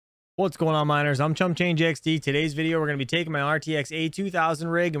What's going on, miners? I'm Chump Change XD. Today's video, we're going to be taking my RTX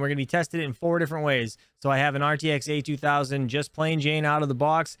A2000 rig and we're going to be testing it in 4 different ways. So I have an RTX A2000 just plain Jane out of the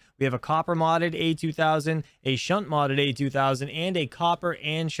box. We have a Copper Modded A2000, a Shunt Modded A2000, and a Copper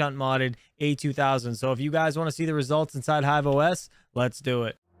and Shunt Modded A2000. So if you guys want to see the results inside HIVEOS, let's do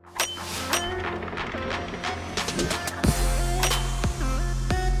it.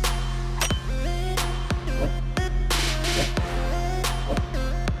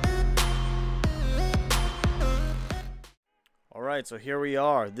 Alright, so here we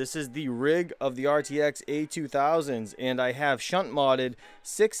are. This is the rig of the RTX A2000s, and I have Shunt Modded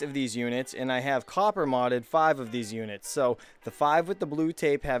 6 of these units, and I have Copper Modded 5 of these units. So the 5 with the blue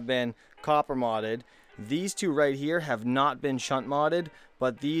tape have been Copper Modded. These 2 right here have not been Shunt Modded,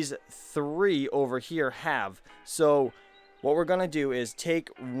 but these 3 over here have. So what we're going to do is take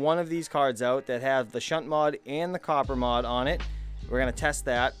one of these cards out that have the Shunt Mod and the Copper Mod on it. We're going to test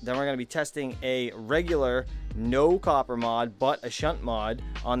that. Then we're going to be testing a regular no copper mod but a shunt mod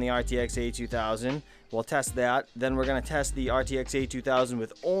on the RTX A2000. We'll test that. Then we're going to test the RTX A2000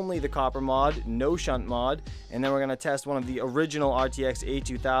 with only the copper mod, no shunt mod. And then we're going to test one of the original RTX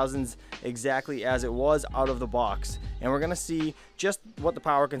A2000s exactly as it was out of the box. And we're going to see just what the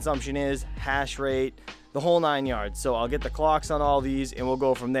power consumption is, hash rate, the whole 9 yards. So I'll get the clocks on all these and we'll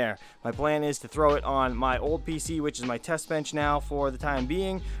go from there. My plan is to throw it on my old PC, which is my test bench now for the time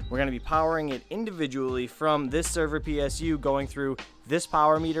being. We're going to be powering it individually from this server PSU, going through this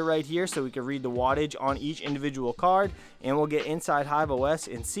power meter right here so we can read the wattage on each individual card, and we'll get inside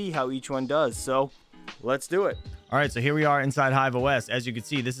HIVEOS and see how each one does. So let's do it. All right, so here we are inside HIVEOS. As you can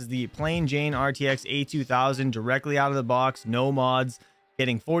see, this is the plain Jane RTX A2000 directly out of the box, no mods,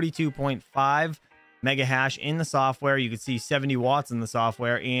 getting 42.5 mega hash in the software. You can see 70 watts in the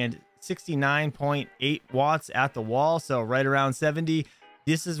software and 69.8 watts at the wall, so right around 70.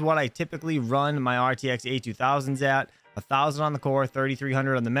 This is what I typically run my RTX A2000s at. 1000 on the core,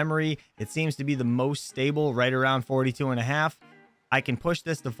 3300 on the memory. It seems to be the most stable, right around 42.5. I can push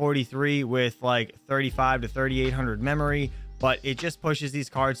this to 43 with like 35 to 3800 memory, but it just pushes these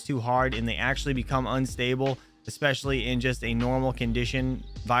cards too hard and they actually become unstable, especially in just a normal condition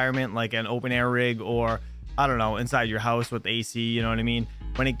environment like an open air rig, or I don't know, inside your house with AC, you know what I mean?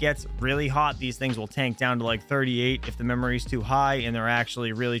 When it gets really hot, these things will tank down to like 38 if the memory is too high and they're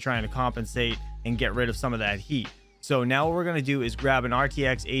actually really trying to compensate and get rid of some of that heat. So now what we're going to do is grab an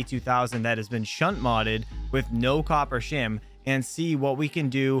RTX A2000 that has been shunt modded with no copper shim and see what we can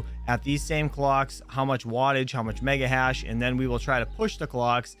do at these same clocks, how much wattage, how much mega hash, and then we will try to push the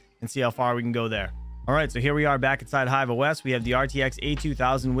clocks and see how far we can go there. All right, so here we are back inside HIVEOS. We have the RTX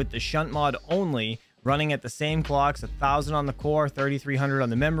A2000 with the shunt mod only, running at the same clocks, 1000 on the core, 3300 on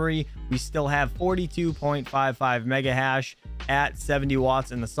the memory. We still have 42.55 mega hash at 70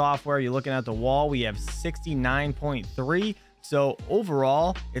 watts in the software. You're looking at the wall, we have 69.3. So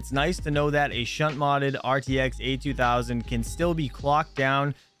overall, it's nice to know that a shunt modded RTX A2000 can still be clocked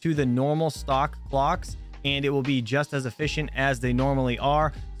down to the normal stock clocks, and it will be just as efficient as they normally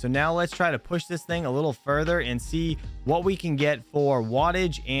are. So now let's try to push this thing a little further and see what we can get for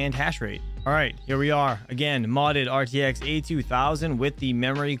wattage and hash rate. All right, here we are again, modded RTX A2000 with the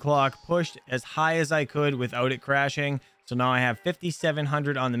memory clock pushed as high as I could without it crashing. So now I have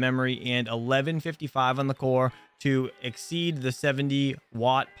 5700 on the memory and 1155 on the core to exceed the 70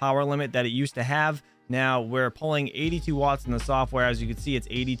 watt power limit that it used to have. Now we're pulling 82 watts in the software. As you can see, it's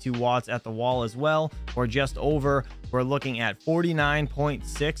 82 watts at the wall as well, or just over. We're looking at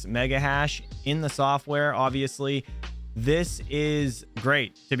 49.6 mega hash in the software. Obviously, this is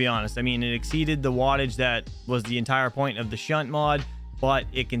great, to be honest. I mean, it exceeded the wattage that was the entire point of the shunt mod, but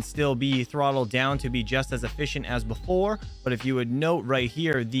it can still be throttled down to be just as efficient as before. But if you would note right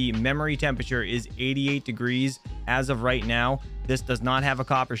here, the memory temperature is 88 degrees as of right now. This does not have a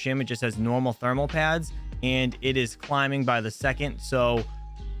copper shim, it just has normal thermal pads, and it is climbing by the second. So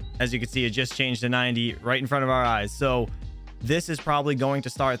as you can see, it just changed to 90 right in front of our eyes. So this is probably going to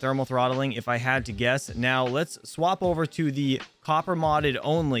start thermal throttling if I had to guess. Now let's swap over to the copper modded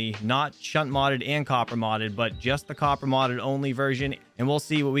only, not shunt modded and copper modded, but just the copper modded only version, and we'll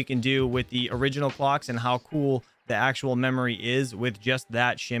see what we can do with the original clocks and how cool the actual memory is with just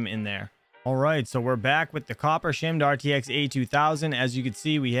that shim in there. All right, so we're back with the Copper Shimmed RTX A2000. As you can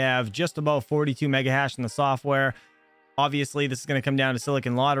see, we have just about 42 mega hash in the software. Obviously, this is going to come down to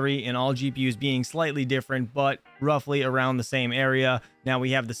Silicon Lottery and all GPUs being slightly different, but roughly around the same area. Now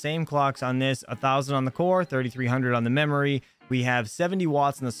we have the same clocks on this, 1000 on the core, 3300 on the memory. We have 70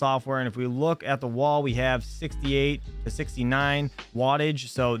 watts in the software, and if we look at the wall, we have 68 to 69 wattage,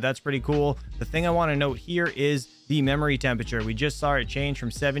 so that's pretty cool. The thing I want to note here is the memory temperature. We just saw it change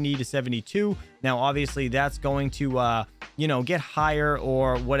from 70 to 72. Now, obviously, that's going to, you know, get higher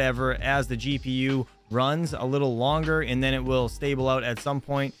or whatever as the GPU runs a little longer, and then it will stable out at some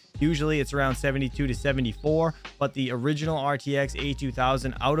point. Usually it's around 72 to 74, but the original RTX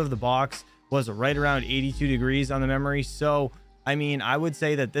A2000 out of the box was right around 82 degrees on the memory. So, I mean, I would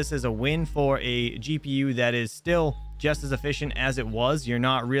say that this is a win for a GPU that is still just as efficient as it was. You're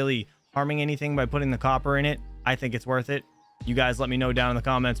not really harming anything by putting the copper in it. I think it's worth it. You guys let me know down in the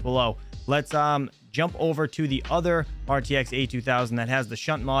comments below. Let's jump over to the other RTX A2000 that has the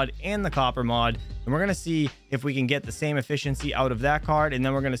shunt mod and the copper mod, and we're going to see if we can get the same efficiency out of that card, and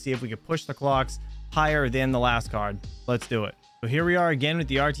then we're going to see if we can push the clocks higher than the last card. Let's do it. So here we are again with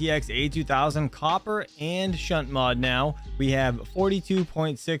the RTX A2000 copper and shunt mod. Now we have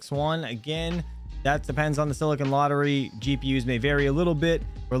 42.61. Again, that depends on the silicon lottery. GPUs may vary a little bit.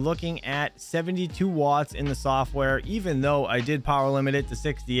 We're looking at 72 watts in the software, even though I did power limit it to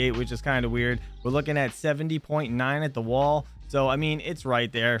 68, which is kind of weird. We're looking at 70.9 at the wall. So, I mean, it's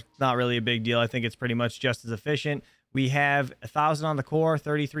right there. It's not really a big deal. I think it's pretty much just as efficient. We have 1000 on the core,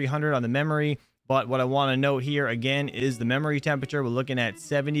 3300 on the memory. But what I want to note here again is the memory temperature. We're looking at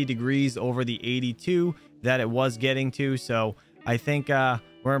 70 degrees over the 82 that it was getting to. So I think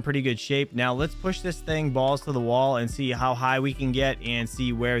we're in pretty good shape. Now let's push this thing balls to the wall and see how high we can get and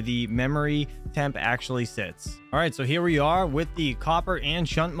see where the memory temp actually sits. All right, so here we are with the copper and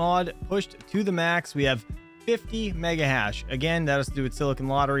shunt mod pushed to the max. We have 50 mega hash. Again, that has to do with silicon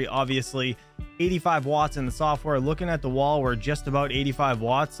lottery, obviously. 85 watts in the software. Looking at the wall, we're just about 85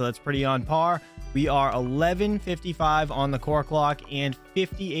 watts, so that's pretty on par. We are 1155 on the core clock and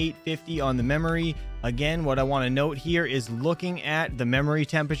 5850 on the memory. Again, what I want to note here is looking at the memory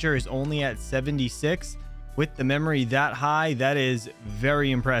temperature is only at 76. With the memory that high, that is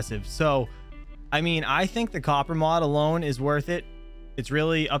very impressive. So, I mean, I think the copper mod alone is worth it. It's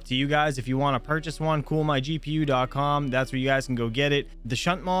really up to you guys. If you want to purchase one, coolmygpu.com. That's where you guys can go get it. The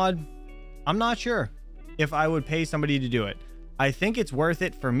shunt mod, I'm not sure if I would pay somebody to do it. I think it's worth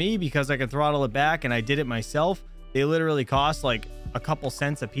it for me because I can throttle it back, and I did it myself. They literally cost like a couple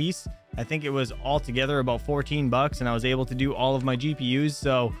cents a piece. I think it was altogether about 14 bucks, and I was able to do all of my GPUs.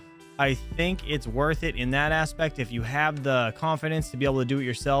 So I think it's worth it in that aspect if you have the confidence to be able to do it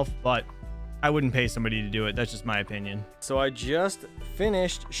yourself, but I wouldn't pay somebody to do it. That's just my opinion. So I just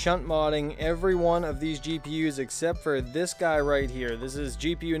finished shunt modding every one of these GPUs except for this guy right here. This is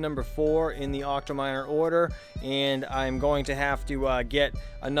GPU number 4 in the OCTOMINER order, and I'm going to have to get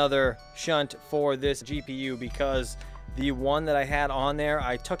another shunt for this GPU because the one that I had on there,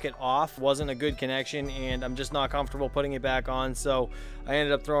 I took it off, wasn't a good connection, and I'm just not comfortable putting it back on, so I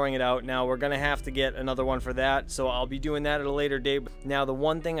ended up throwing it out. Now we're gonna have to get another one for that, so I'll be doing that at a later date. Now the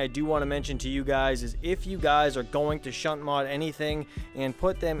one thing I do want to mention to you guys is if you guys are going to shunt mod anything and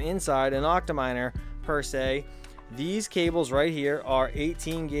put them inside an OCTOMINER per se, these cables right here are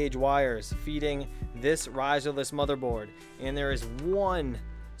 18 gauge wires feeding this riserless motherboard, and there is one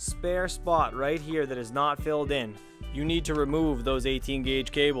spare spot right here that is not filled in. You need to remove those 18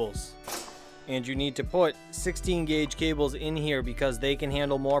 gauge cables, and you need to put 16 gauge cables in here because they can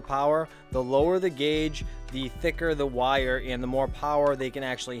handle more power. The lower the gauge, the thicker the wire, and the more power they can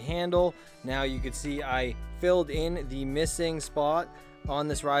actually handle. Now you can see I filled in the missing spot on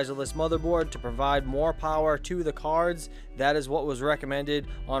this riserless motherboard to provide more power to the cards. That is what was recommended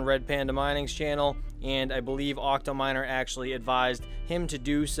on Red Panda Mining's channel, and I believe OCTOMINER actually advised him to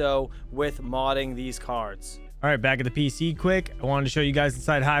do so with modding these cards. All right, back at the PC quick. I wanted to show you guys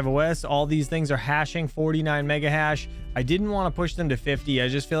inside HIVEOS. All these things are hashing 49 mega hash. I didn't want to push them to 50. I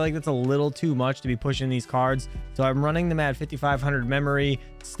just feel like that's a little too much to be pushing these cards. So I'm running them at 5500 memory,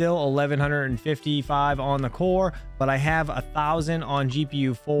 still 1155 on the core, but I have 1000 on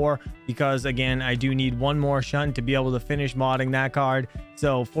GPU 4 because again, I do need one more shunt to be able to finish modding that card.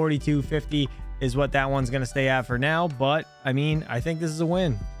 So 4250 is what that one's going to stay at for now. But I mean, I think this is a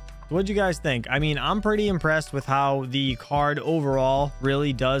win. What'd you guys think? I mean, I'm pretty impressed with how the card overall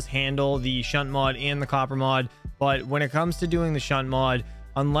really does handle the shunt mod and the copper mod. But when it comes to doing the shunt mod,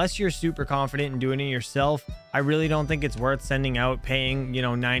 unless you're super confident in doing it yourself, I really don't think it's worth sending out, paying, you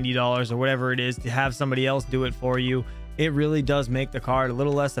know, $90 or whatever it is to have somebody else do it for you. It really does make the card a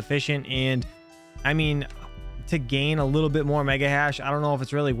little less efficient. And I mean, to gain a little bit more mega hash, I don't know if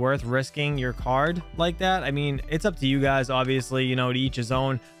it's really worth risking your card like that. I mean, it's up to you guys, obviously, you know, to each his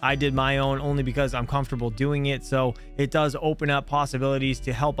own. I did my own only because I'm comfortable doing it, so it does open up possibilities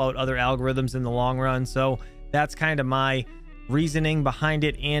to help out other algorithms in the long run. So that's kind of my reasoning behind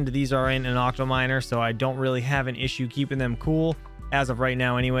it, and these are in an OCTOMINER, so I don't really have an issue keeping them cool. as of right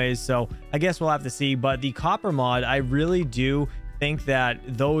now anyways. So I guess we'll have to see. But the copper mod, I really do think that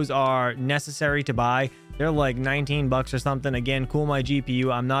those are necessary to buy. They're like 19 bucks or something. Again, cool my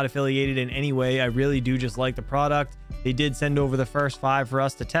GPU. I'm not affiliated in any way. I really do just like the product. They did send over the first 5 for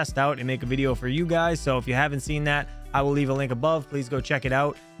us to test out and make a video for you guys. So if you haven't seen that, I will leave a link above. Please go check it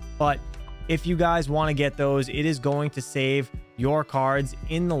out. But if you guys want to get those, it is going to save your cards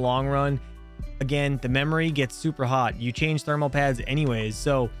in the long run. Again, the memory gets super hot. You change thermal pads anyways.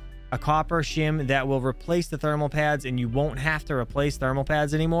 So a copper shim that will replace the thermal pads and you won't have to replace thermal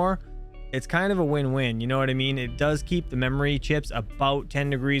pads anymore. It's kind of a win-win. You know what I mean? It does keep the memory chips about 10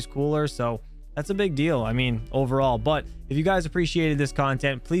 degrees cooler. So that's a big deal, I mean, overall. But if you guys appreciated this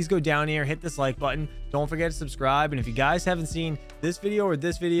content, please go down here, hit this like button. Don't forget to subscribe. And if you guys haven't seen this video or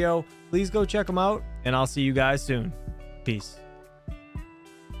this video, please go check them out. And I'll see you guys soon. Peace.